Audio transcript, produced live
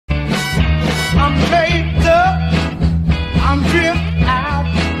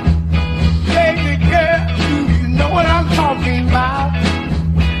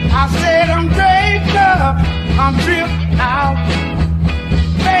I'm tripped out.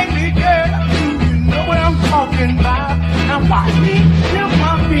 Baby girl, you know what I'm talking about. Now watch me pimp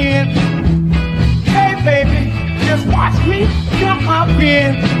my pen. Hey baby, just watch me pimp my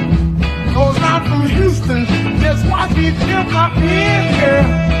pen. Cause I'm from Houston, just watch me pimp my pen, girl.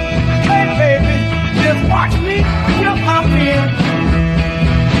 Hey baby, just watch me pimp my pen.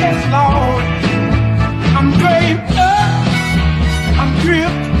 Yes, Lord, I'm draped up, I'm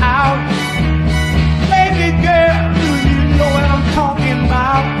dripped out. Baby girl, do you know what I'm talking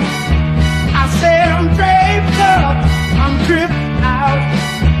about? I said I'm draped up, I'm dripped out.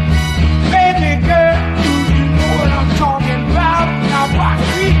 Baby girl, do you know what I'm talking about? Now watch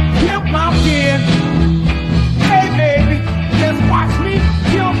me pimp my pen. Hey baby, just watch me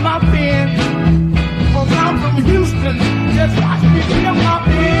pimp my pen. Cause I'm from Houston, just watch me pimp my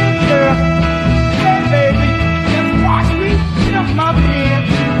pen, girl. Hey baby, just watch me pimp my pen.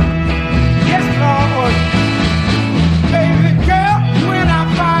 Yes, Lord. Baby girl, when I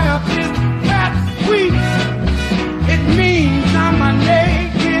fire this fat sweet, it means I'm a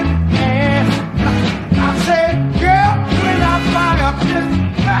naked ass. I said, girl, when I fire this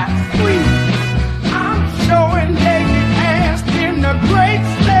fat sweet, I'm showing naked ass in the great